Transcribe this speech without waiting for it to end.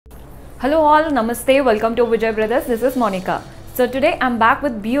Hello all, Namaste, welcome to Vijay Brothers. This is Monica. So today I'm back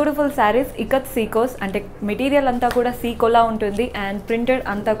with beautiful sarees, Ikkath Sicos, and material anta kuda Sico la untundi and printed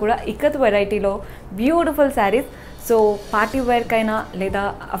anta kuda Ikkath variety lo beautiful sarees. So party wear kaina leda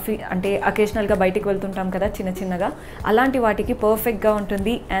ante occasional ga bayitiki veltuntam kada chinna chinnaga alanti vaatiki perfect ga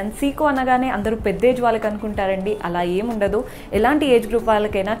untundi and Sico anagane andaru pedda age vallaki anukuntarandi ala em undadu elanti age group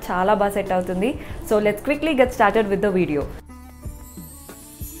vallakaina chaala ba set avutundi. So let's quickly get started with the video.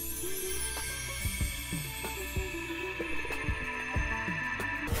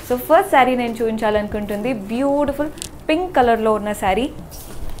 So first saree నేను చూపించాలనుకుంటుంది beautiful pink colour లో ఉన్న saree.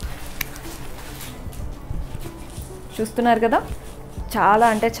 చూస్తున్నారు కదా, చాలా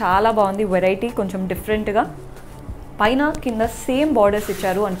అంటే చాలా బాగుంది. Variety కొంచెం డిఫరెంట్ గా పైన కింద సేమ్ బోర్డర్స్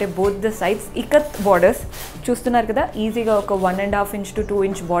ఇచ్చారు, అంటే both the sides ikat borders. చూస్తున్నారు కదా, ఈజీగా ఒక 1.5 ఇంచ్ టు 2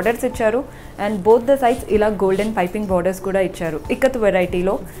 ఇంచ్ బోర్డర్స్ ఇచ్చారు అండ్ బోత్ ద సైడ్స్ ఇలా గోల్డెన్ పైపింగ్ బోర్డర్స్ కూడా ఇచ్చారు ఇకత్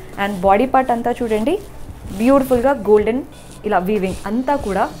వెరైటీలో. అండ్ బాడీ పార్ట్ అంతా చూడండి బ్యూటిఫుల్గా గోల్డెన్ ఇలా వీవింగ్ అంతా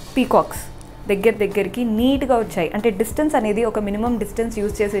కూడా పీకాక్స్ దగ్గరికి నీట్గా వచ్చాయి. అంటే డిస్టెన్స్ అనేది ఒక మినిమం డిస్టెన్స్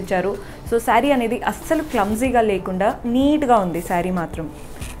యూజ్ చేసి ఇచ్చారు. సో శారీ అనేది అస్సలు క్లమ్జీగా లేకుండా నీట్గా ఉంది శారీ మాత్రం.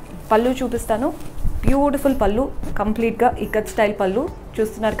 పళ్ళు చూపిస్తాను, బ్యూటిఫుల్ పళ్ళు, కంప్లీట్గా ఇకత్ స్టైల్ పళ్ళు.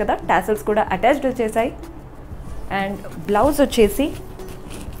 చూస్తున్నారు కదా, టాసల్స్ కూడా అటాచ్డ్ వచ్చేసాయి. అండ్ బ్లౌజ్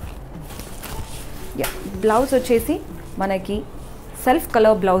వచ్చేసి మనకి సెల్ఫ్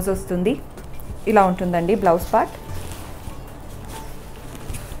కలర్ బ్లౌజ్ వస్తుంది. ఇలా ఉంటుందండి బ్లౌజ్ పార్ట్.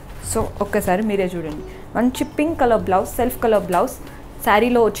 సో ఒక్కసారి మీరే చూడండి, మంచి pink colour blouse, self colour blouse.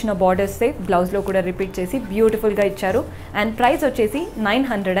 శారీలో వచ్చిన బార్డర్సే బ్లౌజ్లో కూడా రిపీట్ చేసి బ్యూటిఫుల్గా ఇచ్చారు. అండ్ ప్రైస్ వచ్చేసి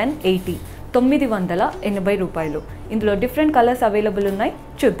 980, 980 రూపాయలు. ఇందులో డిఫరెంట్ కలర్స్ అవైలబుల్ ఉన్నాయి,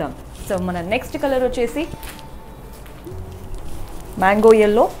 చూద్దాం. సో మన నెక్స్ట్ కలర్ వచ్చేసి మ్యాంగో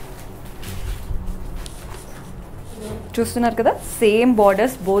ఎల్లో. చూస్తున్నారు కదా, same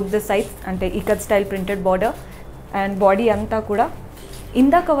borders both the sides, అంటే ikat style printed border. And body అంతా కూడా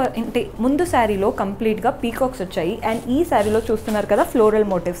ఇందాక అంటే ముందు శారీలో కంప్లీట్గా పీకాక్స్ వచ్చాయి అండ్ ఈ శారీలో చూస్తున్నారు కదా ఫ్లోరల్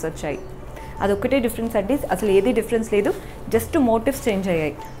మోటివ్స్ వచ్చాయి. అదొక్కటే డిఫరెన్స్ అండి, అసలు ఏది డిఫరెన్స్ లేదు, జస్ట్ మోటివ్స్ చేంజ్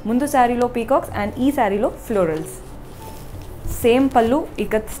అయ్యాయి. ముందు శారీలో పీకాక్స్ అండ్ ఈ శారీలో ఫ్లోరల్స్. సేమ్ పళ్ళు,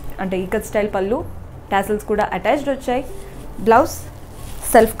 ఇకత్ స్టైల్ పళ్ళు, టాసల్స్ కూడా అటాచ్డ్ వచ్చాయి. బ్లౌజ్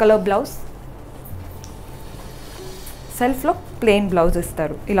సెల్ఫ్ కలర్ బ్లౌజ్, సెల్ఫ్లో ప్లెయిన్ బ్లౌజ్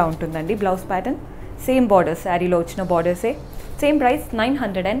ఇస్తారు. ఇలా ఉంటుందండి బ్లౌజ్ ప్యాటర్న్. సేమ్ బార్డర్స్, శారీలో వచ్చిన బార్డర్సే. Same price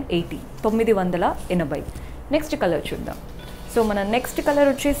 980, 980. నెక్స్ట్ కలర్ చూద్దాం. సో మన నెక్స్ట్ కలర్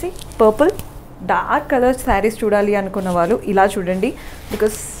వచ్చేసి పర్పుల్. డార్క్ కలర్ శారీస్ చూడాలి అనుకున్న వాళ్ళు ఇలా చూడండి,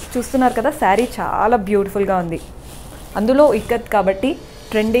 బికాస్ చూస్తున్నారు కదా శారీ చాలా బ్యూటిఫుల్గా ఉంది. అందులో ఇక్కత్ కాబట్టి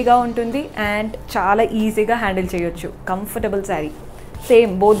ట్రెండీగా ఉంటుంది అండ్ చాలా ఈజీగా హ్యాండిల్ చేయొచ్చు. Comfortable sari.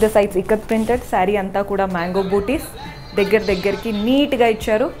 Same both the sides ikat printed. Sari అంతా కూడా మ్యాంగో బూటీస్ దగ్గరికి నీట్గా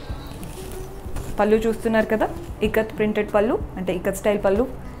ఇచ్చారు. పళ్ళు చూస్తున్నారు కదా, ఇకత్ ప్రింటెడ్ పళ్ళు, అంటే ఇకత్ స్టైల్ పళ్ళు,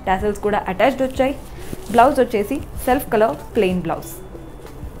 టాసల్స్ కూడా అటాచ్డ్ వచ్చాయి. బ్లౌజ్ వచ్చేసి సెల్ఫ్ కలర్ ప్లెయిన్ బ్లౌజ్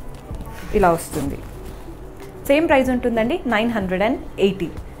ఇలా వస్తుంది. సేమ్ ప్రైస్ ఉంటుందండి 980.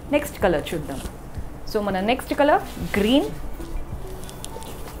 నెక్స్ట్ కలర్ చూద్దాం. సో మన నెక్స్ట్ కలర్ గ్రీన్,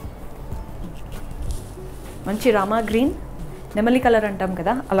 మంచి రామా గ్రీన్, నెమలి కలర్ అంటాం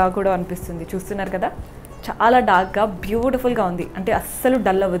కదా అలా కూడా అనిపిస్తుంది. చూస్తున్నారు కదా, చాలా డార్క్గా బ్యూటిఫుల్గా ఉంది, అంటే అస్సలు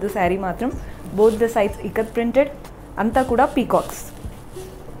డల్ అవ్వదు శారీ మాత్రం. Both the sides ikat printed, అంతా కూడా పీకాక్స్.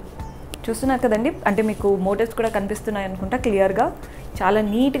 చూస్తున్నారు కదండి, అంటే మీకు మోటివ్స్ కూడా కనిపిస్తున్నాయి అనుకుంటా క్లియర్గా. చాలా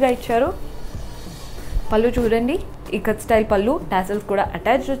నీట్గా ఇచ్చారు. పళ్ళు చూడండి, ఇకత్ స్టైల్ పళ్ళు, టాసల్స్ కూడా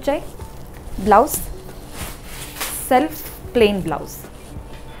అటాచ్డ్ వచ్చాయి. బ్లౌజ్ సెల్ఫ్ ప్లెయిన్ బ్లౌజ్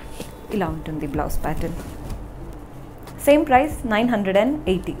ఇలా ఉంటుంది blouse pattern. Same price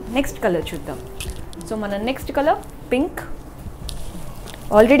 980. Next colour చూద్దాం. సో మన నెక్స్ట్ కలర్ పింక్.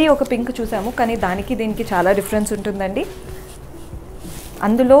 ఆల్రెడీ ఒక పింక్ చూసాము, కానీ దానికి దీనికి చాలా డిఫరెన్స్ ఉంటుందండి.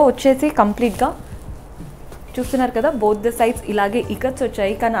 అందులో వచ్చేసి కంప్లీట్గా చూస్తున్నారు కదా, బోత్ ద సైడ్స్ ఇలాగే ఇకత్స్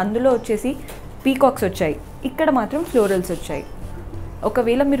వచ్చాయి, కానీ అందులో వచ్చేసి పీకాక్స్ వచ్చాయి. ఇక్కడ మాత్రం ఫ్లోరల్స్ వచ్చాయి.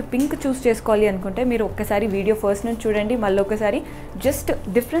 ఒకవేళ మీరు పింక్ చూస్ చేసుకోవాలి అనుకుంటే మీరు ఒక్కసారి వీడియో ఫస్ట్ నుంచి చూడండి, మళ్ళీ ఒకసారి జస్ట్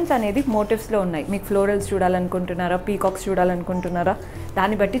డిఫరెన్స్ అనేది మోటివ్స్లో ఉన్నాయి. మీకు ఫ్లోరల్స్ చూడాలనుకుంటున్నారా, పీకాక్స్ చూడాలనుకుంటున్నారా,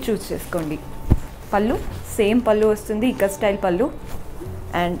 దాన్ని బట్టి చూస్ చేసుకోండి. పళ్ళు సేమ్ పళ్ళు వస్తుంది, ఇకత్ స్టైల్ పళ్ళు.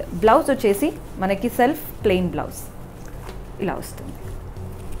 అండ్ బ్లౌజ్ వచ్చేసి మనకి సెల్ఫ్ ప్లెయిన్ బ్లౌజ్ ఇలా వస్తుంది.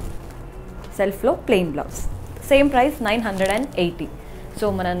 సెల్ఫ్లో plain blouse. Same price 980. So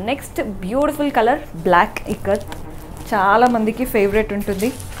మన next beautiful colour black ikat. చాలామందికి ఫేవరెట్ ఉంటుంది,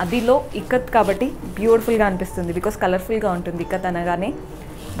 అదిలో ఇకత్ కాబట్టి బ్యూటిఫుల్గా అనిపిస్తుంది, బికాస్ కలర్ఫుల్గా ఉంటుంది ఇకత్ అనగానే.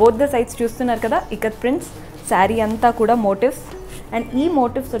 బోత్ ద సైడ్స్ చూస్తున్నారు కదా ఇకత్ ప్రింట్స్. శారీ అంతా కూడా మోటివ్స్. అండ్ ఈ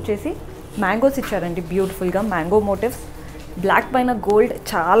మోటివ్స్ వచ్చేసి మ్యాంగోస్ ఇచ్చారండి, బ్యూటిఫుల్గా మ్యాంగో మోటివ్స్. బ్లాక్ పైన గోల్డ్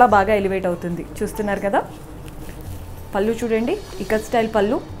చాలా బాగా ఎలివేట్ అవుతుంది. చూస్తున్నారు కదా. పళ్ళు చూడండి, ఇక్కత్ స్టైల్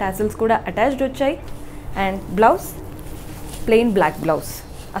పళ్ళు, టాసిల్స్ కూడా అటాచ్డ్ వచ్చాయి. And blouse plain black blouse.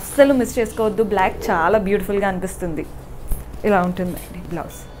 అస్సలు మిస్ చేసుకోవద్దు, బ్లాక్ చాలా బ్యూటిఫుల్గా అనిపిస్తుంది. ఇలా ఉంటుందండి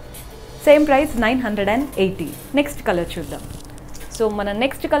blouse. Same price 980. Next colour చూద్దాం. సో మన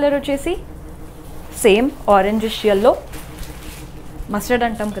నెక్స్ట్ కలర్ వచ్చేసి సేమ్ ఆరెంజిష్ ఎల్లో, మస్టర్డ్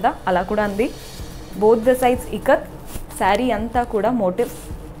అంటాం కదా అలా కూడా ఉంది. Both the sides ikat. Sari అంతా కూడా మోటివ్స్,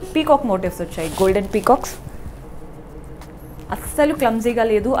 పీకాక్ మోటివ్స్ వచ్చాయి, గోల్డెన్ పీకాక్స్. అస్సలు క్లమ్జీగా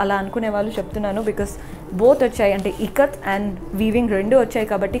లేదు అలా అనుకునే వాళ్ళు చెప్తున్నాను, బికాస్ బోత్ వచ్చాయి, అంటే ఇక్కత్ అండ్ వీవింగ్ రెండు వచ్చాయి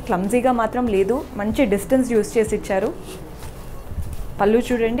కాబట్టి క్లమ్జీగా మాత్రం లేదు. మంచి డిస్టెన్స్ యూస్ చేసి ఇచ్చారు. పళ్ళు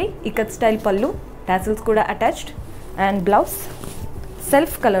చూడండి, ఇక్కత్ స్టైల్ పళ్ళు, టాసిల్స్ కూడా అటాచ్డ్. అండ్ బ్లౌజ్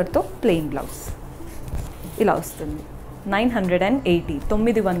సెల్ఫ్ కలర్తో ప్లెయిన్ బ్లౌజ్ ఇలా వస్తుంది. 980,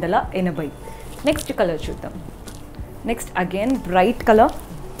 980. నెక్స్ట్ కలర్ చూద్దాం. Next again bright colour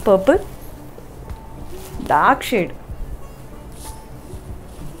purple, dark shade.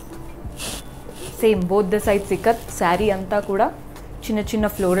 Same both the sides ikat. Sari అంతా కూడా చిన్న చిన్న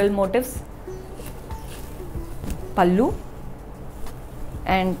ఫ్లోరల్ మోటివ్స్. పళ్ళు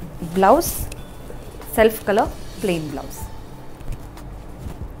and blouse self colour plain blouse.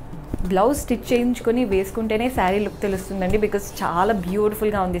 Blouse stitch చేయించుకొని వేసుకుంటేనే శారీ లుక్ తెలుస్తుందండి, బికాస్ చాలా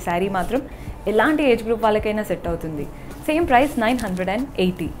బ్యూటిఫుల్గా ఉంది శారీ మాత్రం. ఎలాంటి ఏజ్ గ్రూప్ వాళ్ళకైనా సెట్ అవుతుంది. Same price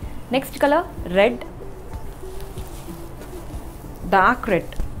 980. Next colour red, dark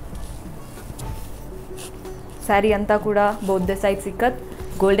red. Sari అంతా కూడా both the sides ikat,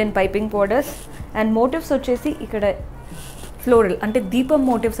 golden piping borders. And motifs వచ్చేసి ఇక్కడ ఫ్లోరల్, అంటే దీపం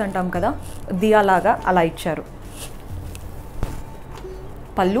మోటివ్స్ అంటాం కదా, దియాలాగా అలా ఇచ్చారు.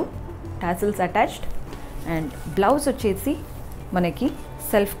 పళ్ళు టాసిల్స్ అటాచ్డ్. అండ్ బ్లౌజ్ వచ్చేసి మనకి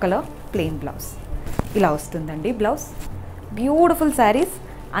సెల్ఫ్ కలర్ ప్లెయిన్ బ్లౌజ్ ఇలా వస్తుందండి బ్లౌజ్. బ్యూటిఫుల్ శారీస్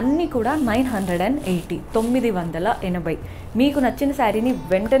అన్నీ కూడా 980, 980. మీకు నచ్చిన శారీని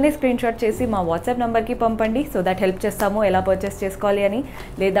వెంటనే స్క్రీన్షాట్ చేసి మా వాట్సాప్ నెంబర్కి పంపండి. సో దట్ హెల్ప్ చేస్తాము ఎలా పర్చేస్ చేసుకోవాలి అని.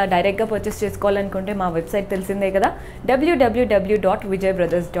 లేదా డైరెక్ట్గా పర్చేస్ చేసుకోవాలనుకుంటే మా వెబ్సైట్ తెలిసిందే కదా,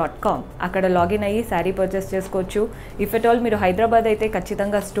 www.vijaybrothers.com. అక్కడ లాగిన్ అయ్యి శారీ పర్చేస్ చేసుకోవచ్చు. ఇఫ్ ఎట్ ఆల్ మీరు హైదరాబాద్ అయితే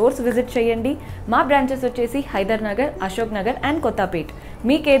ఖచ్చితంగా స్టోర్స్ విజిట్ చేయండి. మా బ్రాంచెస్ వచ్చేసి హైదర్నగర్, అశోక్ నగర్ అండ్ కొత్తపేట్.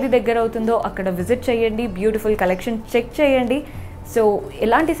 మీకు ఏది దగ్గర అవుతుందో అక్కడ విజిట్ చేయండి. బ్యూటిఫుల్ కలెక్షన్ చెక్ చేయండి. సో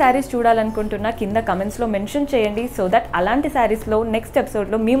ఎలాంటి శారీస్ చూడాలనుకుంటున్నా కింద కమెంట్స్లో మెన్షన్ చేయండి, సో దట్ అలాంటి శారీస్లో నెక్స్ట్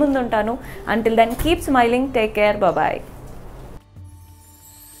ఎపిసోడ్లో మీ ముందు ఉంటాను. Until then keep smiling, take care, bye.